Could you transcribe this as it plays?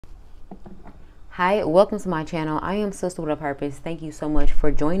Hi, welcome to my channel. I am Sister with a Purpose. Thank you so much for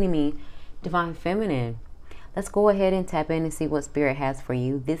joining me, Divine Feminine. Let's go ahead and tap in and see what Spirit has for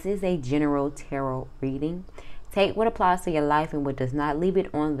you. This is a general tarot reading. Take what applies to your life and what does not. Leave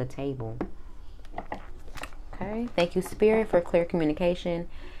it on the table. Okay. Thank you, Spirit, for clear communication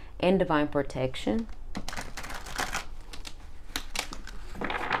and divine protection.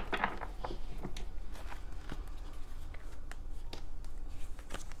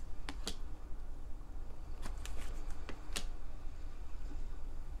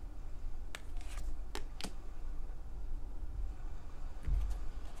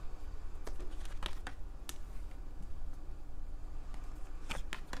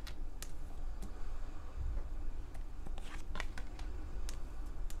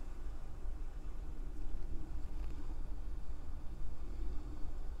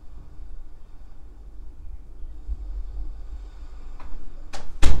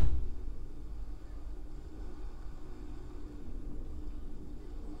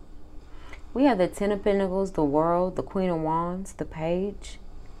 We have the Ten of Pentacles, the World, the Queen of Wands, the Page.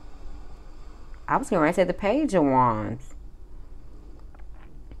 I was going to say the Page of Wands.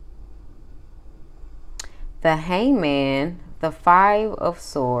 The Hangman, the Five of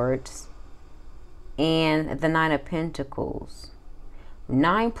Swords, and the Nine of Pentacles.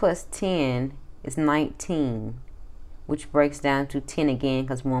 9 plus 10 is 19, which breaks down to 10 again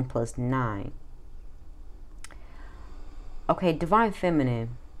because 1 plus 9. Okay, Divine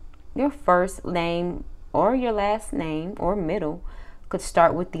Feminine. Your first name or your last name or middle could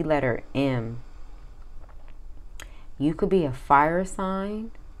start with the letter M. You could be a fire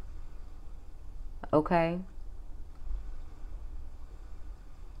sign. Okay.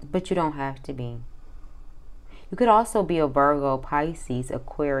 But you don't have to be. You could also be a Virgo, Pisces,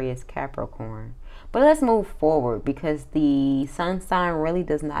 Aquarius, Capricorn. But let's move forward because the sun sign really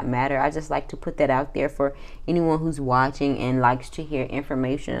does not matter. I just like to put that out there for anyone who's watching and likes to hear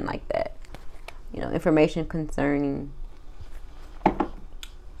information like that. You know, information concerning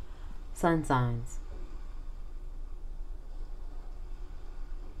sun signs.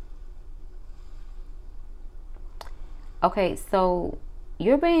 Okay, so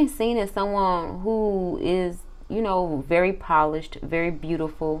you're being seen as someone who is, you know, very polished, very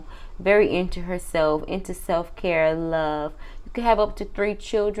beautiful, very into herself, into self-care, love. You could have up to 3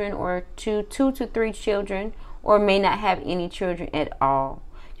 children or 2 to 3 children, or may not have any children at all.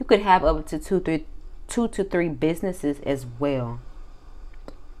 You could have up to 2 to 3 businesses as well.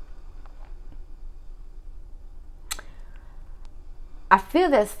 I feel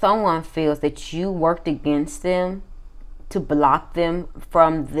that someone feels that you worked against them to block them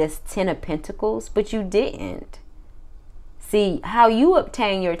from this 10 of Pentacles, but you didn't. See, how you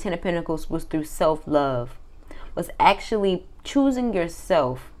obtained your 10 of Pentacles was through self-love, was actually choosing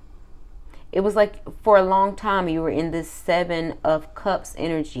yourself. It was like for a long time you were in this 7 of Cups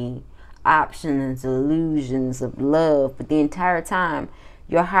energy, options, illusions of love, but the entire time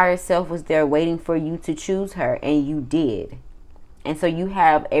your higher self was there waiting for you to choose her, and you did. And so you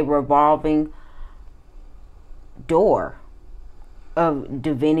have a revolving door of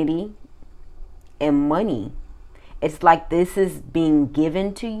divinity and money. It's like this is being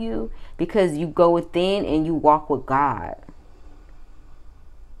given to you because you go within and you walk with God.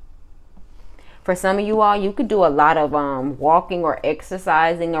 For some of you all, you could do a lot of walking or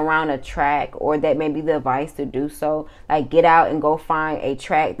exercising around a track, or that may be the advice to do so. Like get out and go find a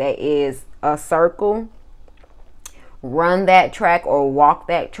track that is a circle. Run that track or walk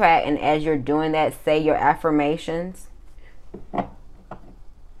that track, and as you're doing that, say your affirmations.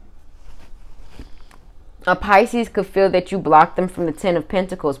 A Pisces could feel that you blocked them from the 10 of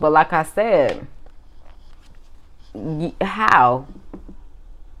Pentacles. But like I said, how?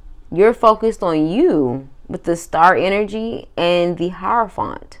 You're focused on you with the star energy and the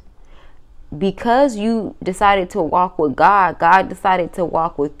Hierophant. Because you decided to walk with God, God decided to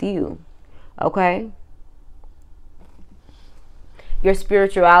walk with you. Okay? Your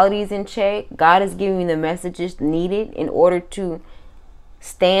spirituality is in check. God is giving you the messages needed in order to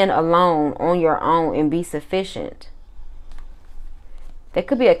stand alone on your own and be sufficient. There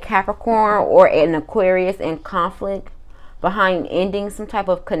could be a Capricorn or an Aquarius in conflict behind ending some type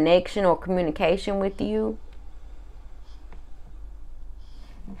of connection or communication with you.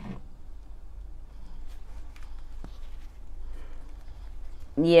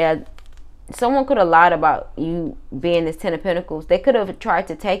 Yeah, someone could have lied about you being this 10 of Pentacles. They could have tried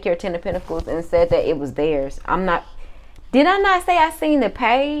to take your 10 of Pentacles and said that it was theirs. Did I not say I seen the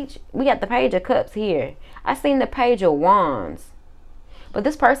Page? We got the Page of Cups here. I seen the Page of Wands. But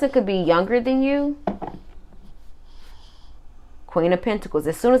this person could be younger than you. Queen of Pentacles.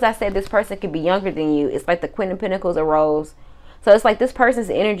 As soon as I said this person could be younger than you, it's like the Queen of Pentacles arose. So it's like this person's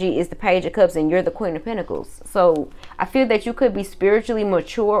energy is the Page of Cups and you're the Queen of Pentacles. So I feel that you could be spiritually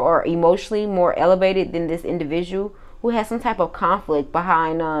mature or emotionally more elevated than this individual who has some type of conflict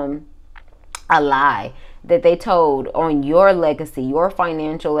behind a lie that they told on your legacy, your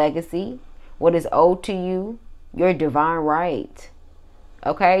financial legacy, what is owed to you, your divine right.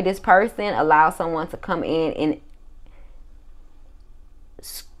 Okay, this person allows someone to come in and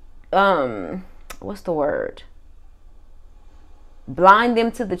what's the word? Blind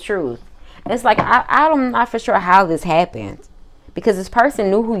them to the truth. It's like I'm not for sure how this happened, because this person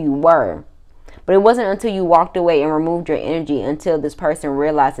knew who you were, but it wasn't until you walked away and removed your energy until this person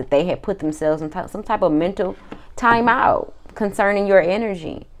realized that they had put themselves in some type of mental timeout concerning your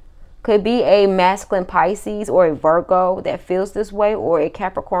energy. Could be a masculine Pisces or a Virgo that feels this way, or a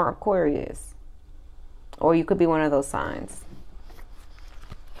Capricorn Aquarius, or you could be one of those signs.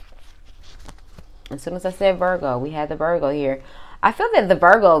 As soon as I said Virgo, we had the Virgo here. I feel that the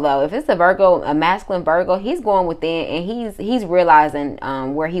Virgo, though, if it's a Virgo, a masculine Virgo, he's going within and he's realizing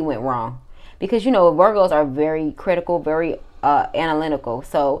where he went wrong. Because, you know, Virgos are very critical, very analytical.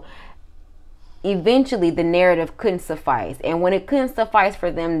 So eventually the narrative couldn't suffice. And when it couldn't suffice for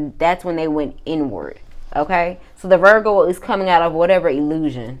them, that's when they went inward. Okay? So the Virgo is coming out of whatever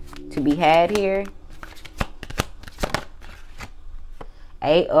illusion to be had here.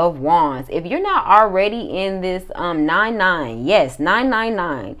 Eight of Wands. If you're not already in this 9-9, yes,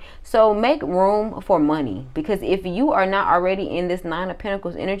 999. So make room for money, because if you are not already in this 9 of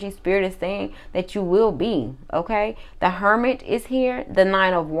Pentacles energy, Spirit is saying that you will be. Okay, the Hermit is here, the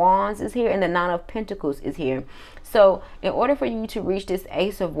 9 of Wands is here, and the 9 of Pentacles is here. So in order for you to reach this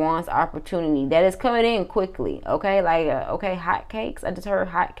Ace of Wands opportunity that is coming in quickly, okay, like okay, hot cakes. I just heard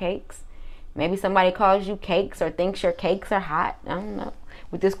hot cakes. Maybe somebody calls you cakes or thinks your cakes are hot. I don't know.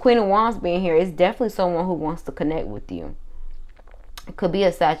 With this Queen of Wands being here, it's definitely someone who wants to connect with you. It could be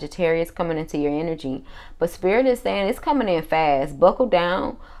a Sagittarius coming into your energy. But Spirit is saying it's coming in fast. Buckle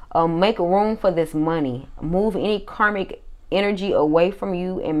down. Make room for this money. Move any karmic energy away from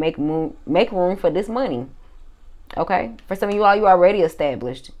you and make room for this money. Okay? For some of you all, you already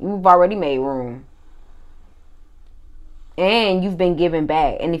established. You've already made room. And you've been giving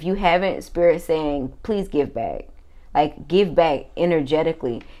back. And if you haven't, Spirit saying, please give back. Like, give back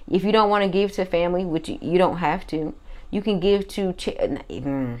energetically. If you don't want to give to family, which you don't have to, you can give to, I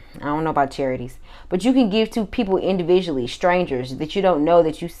don't know about charities, but you can give to people individually, strangers that you don't know,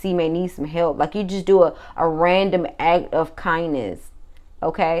 that you see may need some help. Like, you just do a random act of kindness,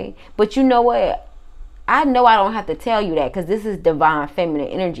 okay? But you know what? I know I don't have to tell you that, because this is divine feminine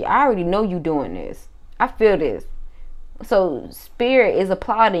energy. I already know you doing this. I feel this. So Spirit is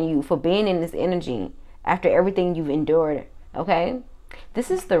applauding you for being in this energy after everything you've endured, okay? This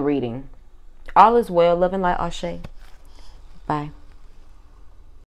is the reading. All is well. Love and light, Ashe. Bye.